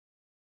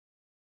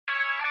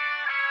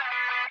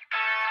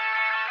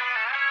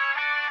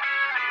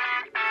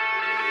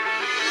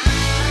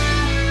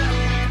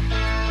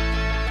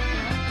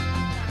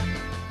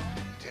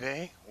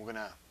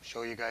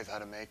show you guys how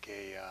to make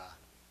a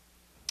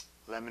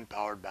lemon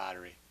powered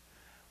battery.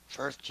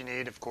 First you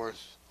need, of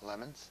course,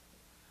 lemons.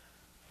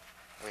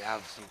 We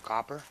have some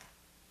copper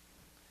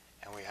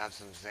and we have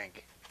some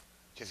zinc.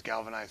 Just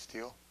galvanized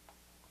steel.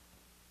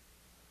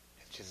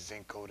 It's just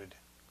zinc coated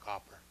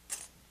copper.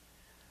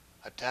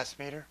 A test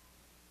meter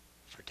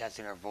for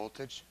testing our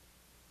voltage.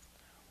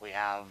 We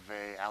have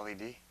a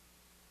LED. We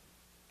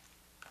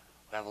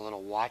have a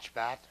little watch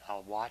bat, a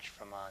watch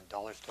from a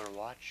dollar store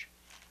watch.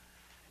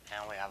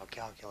 And we have a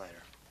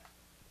calculator.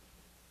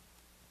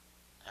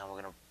 And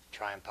we're going to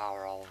try and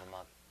power all of them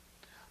up.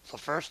 So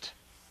first,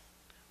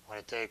 we're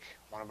going to take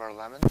one of our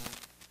lemons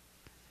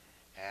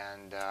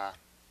and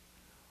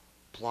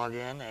plug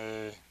in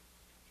a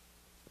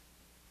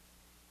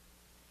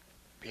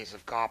piece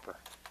of copper.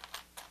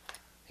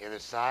 The other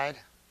side,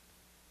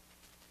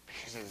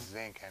 piece of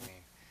zinc, and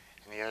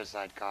the other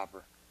side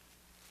copper.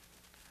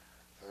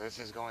 So this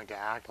is going to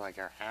act like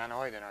our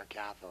anode and our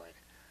cathode.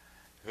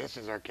 This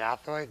is our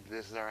cathode,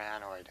 this is our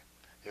anode.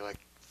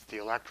 The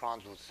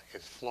electrons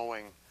is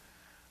flowing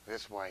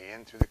this way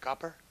in through the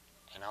copper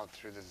and out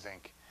through the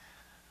zinc.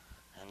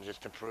 And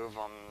just to prove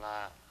I'm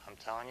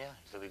telling you,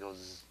 so we go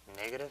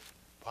negative,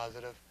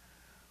 positive,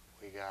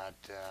 we got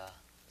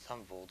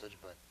some voltage,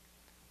 but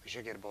we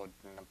should get about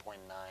 0.9.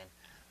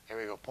 There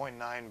we go,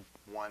 0.91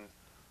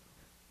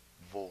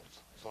 volts.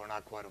 So we're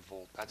not quite a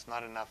volt. That's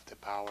not enough to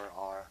power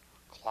our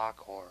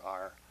clock or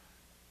our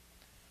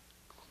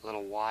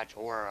little watch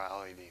or our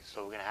LED.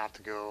 So we're going to have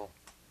to go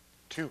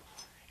 2.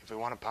 If we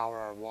want to power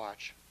our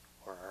watch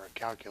or our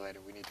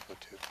calculator, we need to go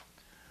 2.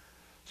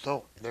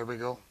 So there we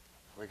go.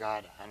 We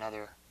got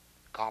another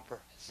copper,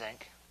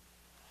 zinc.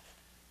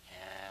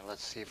 And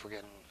let's see if we're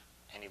getting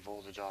any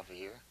voltage off of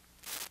here.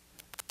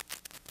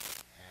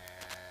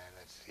 And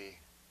let's see,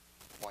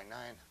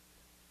 0.9.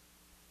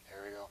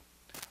 There we go.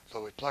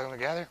 So we plug them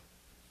together,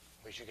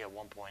 we should get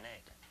 1.8.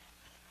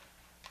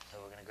 So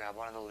we're going to grab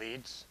one of the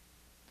leads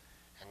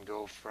and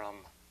go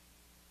from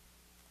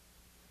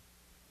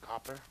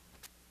copper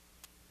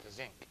to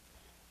zinc.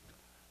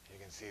 You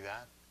can see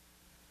that.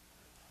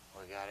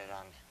 We got it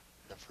on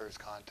the first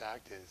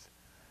contact is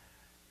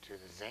to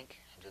the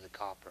zinc and to the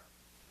copper.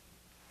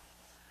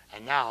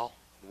 And now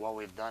what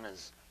we've done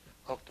is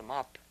hooked them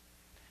up,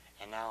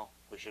 and now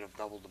we should have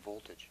doubled the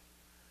voltage.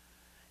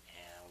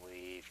 And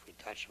if we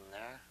touch them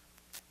there,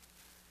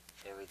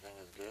 if everything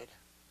is good,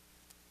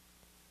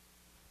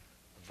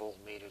 the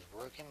voltmeter's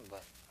working,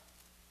 but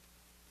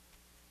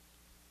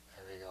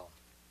there we go.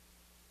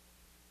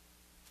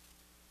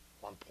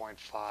 1.5,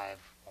 1.7.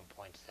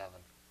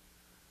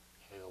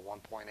 Here we go,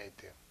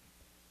 1.82.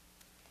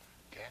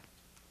 Okay?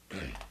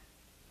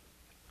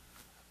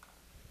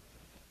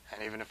 And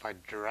even if I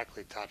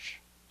directly touch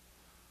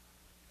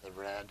the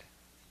red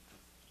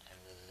and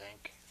the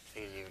zinc, it's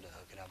easier to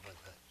hook it up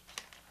with it.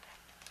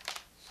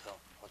 So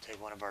we'll take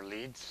one of our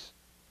leads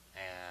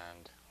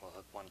and we'll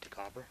hook one to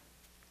copper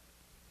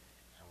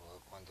and we'll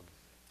hook one to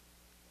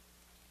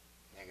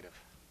negative.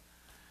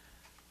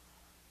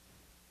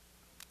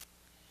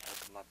 Hook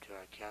them up to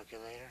our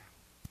calculator.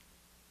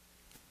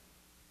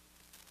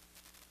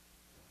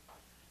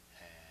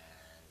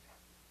 And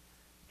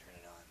turn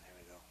it on. There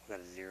we go. We got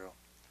a 0.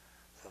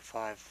 So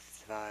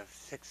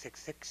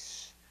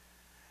 55666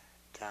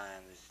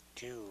 times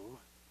 2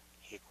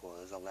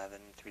 equals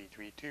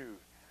 11332.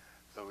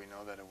 So we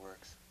know that it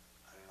works.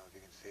 I don't know if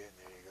you can see it.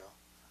 There you go.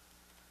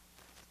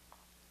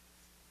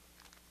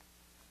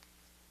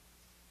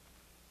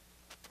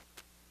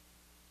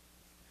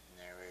 And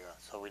there we go.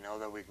 So we know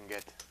that we can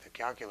get the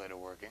calculator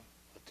working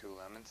with 2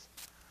 lemons.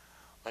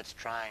 Let's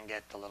try and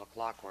get the little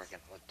clock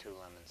working with 2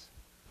 lemons.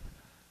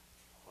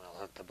 We'll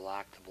hook the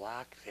black to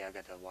black. See, I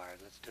got the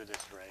wires. Let's do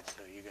this right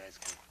so you guys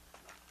can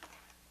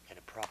get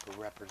a proper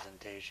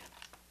representation.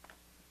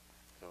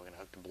 So we're going to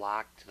hook the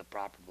black to the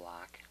proper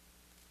black.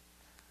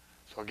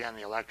 So again,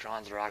 the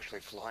electrons are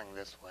actually flowing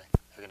this way.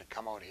 They're going to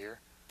come out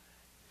here,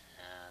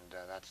 and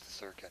that's the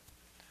circuit.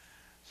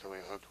 So we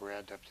hook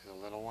red up to the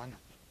little one,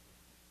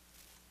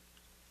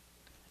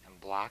 and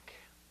black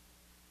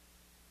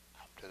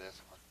up to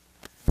this one.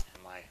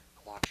 And my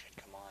clock should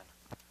come on.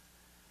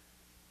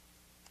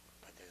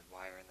 But the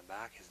wire in the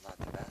back is not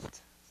the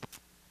best.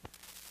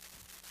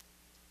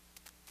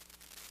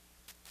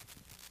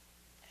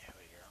 There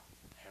we go.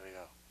 There we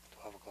go.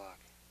 12 o'clock.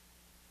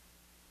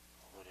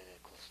 Go to the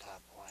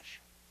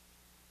stopwatch.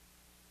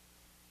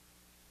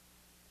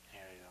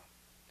 There we go.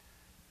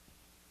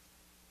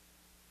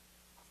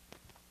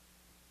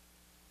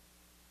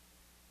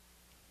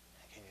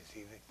 Can you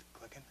see the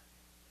clicking?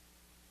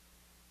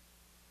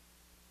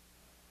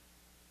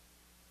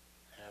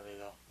 There we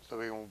go. So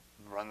we can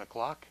run the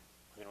clock.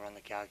 We can run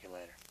the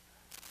calculator.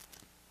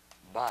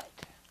 But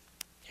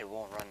it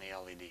won't run the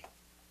LED.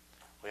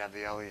 We have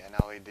the an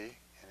LED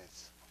and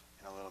it's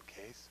in a little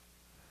case,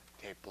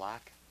 taped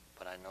black,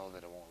 but I know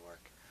that it won't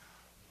work.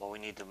 What we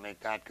need to make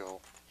that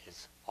go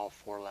is all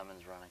 4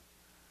 lemons running.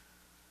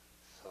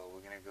 So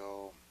we're going to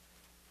go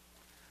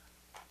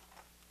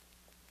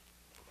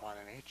 1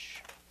 in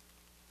each,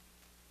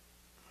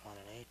 1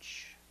 in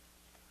each.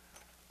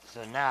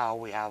 So now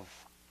we have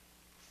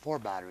 4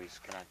 batteries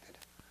connected.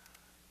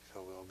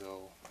 So we'll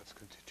go, let's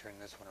go to turn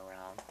this one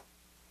around.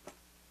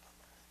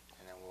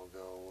 And then we'll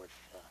go with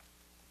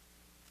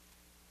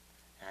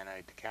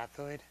anode to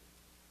cathode.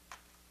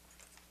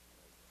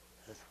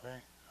 This way.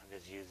 I'm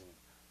just using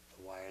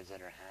the wires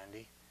that are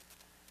handy.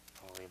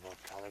 We'll leave out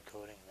color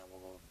coding, and then we'll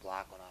go with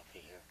black one off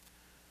of here.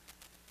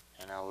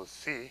 And I will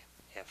see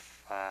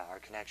if our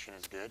connection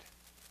is good.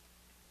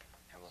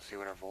 And we'll see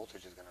what our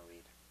voltage is going to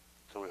read.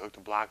 So we hook the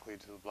black lead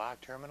to the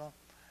black terminal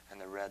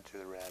and the red to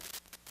the red.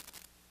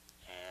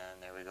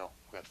 And there we go.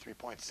 We got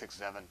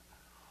 3.67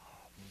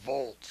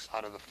 volts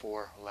out of the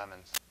 4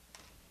 lemons.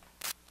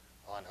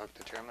 We'll unhook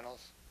the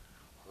terminals.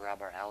 We'll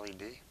grab our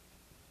LED.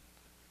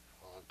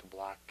 We'll hook the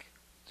black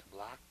to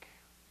black.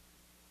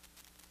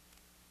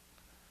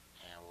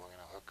 And we're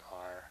going to hook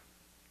our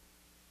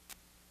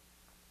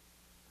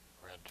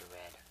red to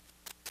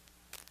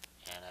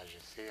red. And as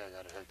you see, I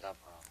got it hooked up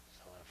wrong.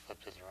 So I'm going to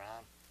flip this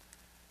around.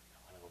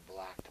 I'm going to go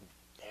black to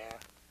there,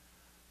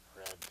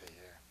 red to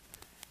here.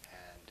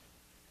 And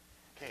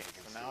okay,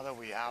 so now that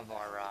we have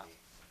our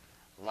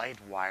light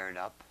wired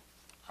up,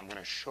 I'm going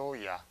to show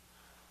you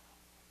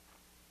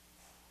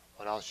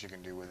what else you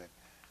can do with it.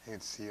 You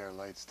can see our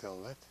light still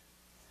lit.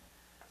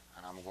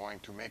 And I'm going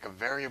to make a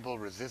variable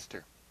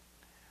resistor.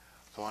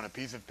 So on a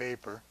piece of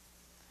paper,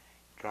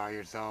 draw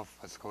yourself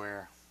a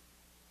square,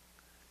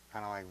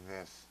 kind of like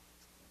this.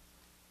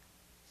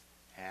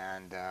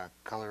 And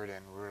color it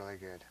in really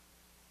good.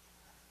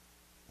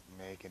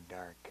 Make it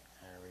dark.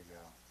 There we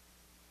go.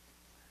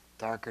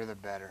 Darker the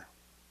better.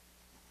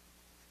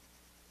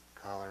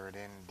 Color it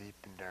in deep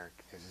and dark.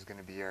 This is going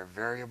to be our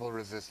variable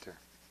resistor.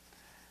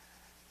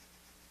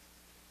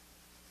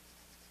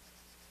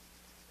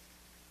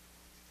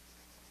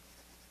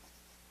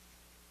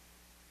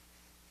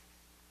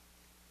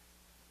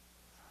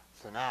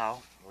 So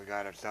now we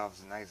got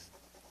ourselves a nice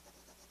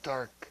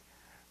dark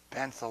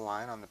pencil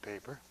line on the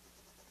paper.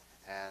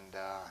 And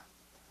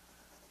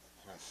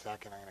in a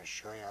second I'm going to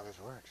show you how this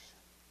works.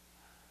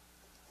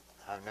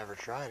 I've never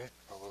tried it,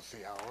 but we'll see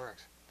how it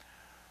works.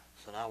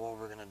 So now what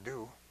we're going to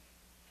do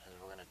is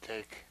we're going to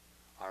take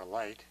our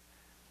light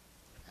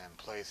and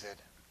place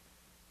it,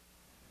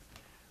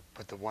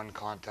 put the one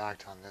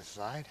contact on this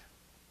side,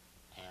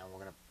 and we're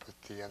going to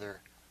put the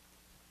other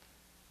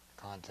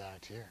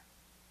contact here.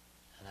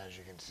 And as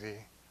you can see,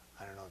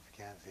 I don't know if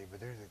you can see,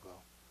 but there's a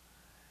glow.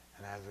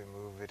 And as we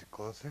move it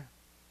closer,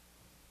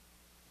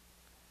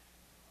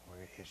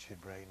 it should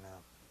brighten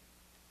up.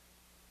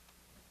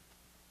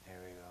 There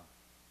we go.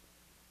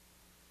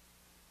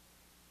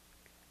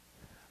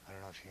 I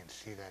don't know if you can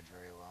see that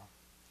very well.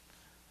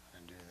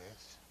 I'm going to do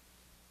this.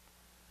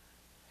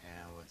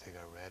 And we'll take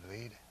our red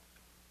lead.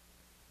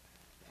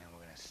 And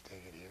we're going to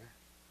stick it here.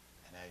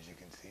 And as you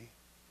can see,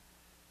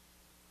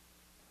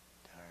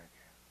 dark.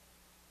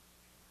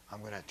 I'm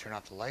going to turn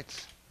off the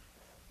lights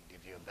and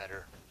give you a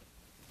better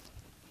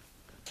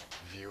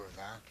view of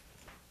that.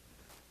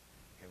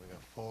 Here we go,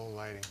 full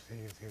lighting. See,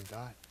 you see the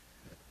dot?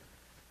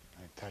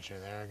 I touch her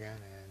there again,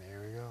 and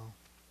here we go.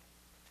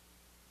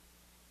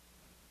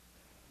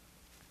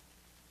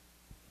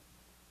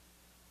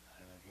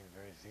 I don't know if you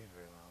can see it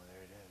very well.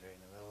 There it is, right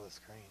in the middle of the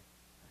screen.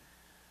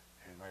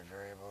 There's my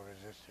variable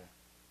resistor.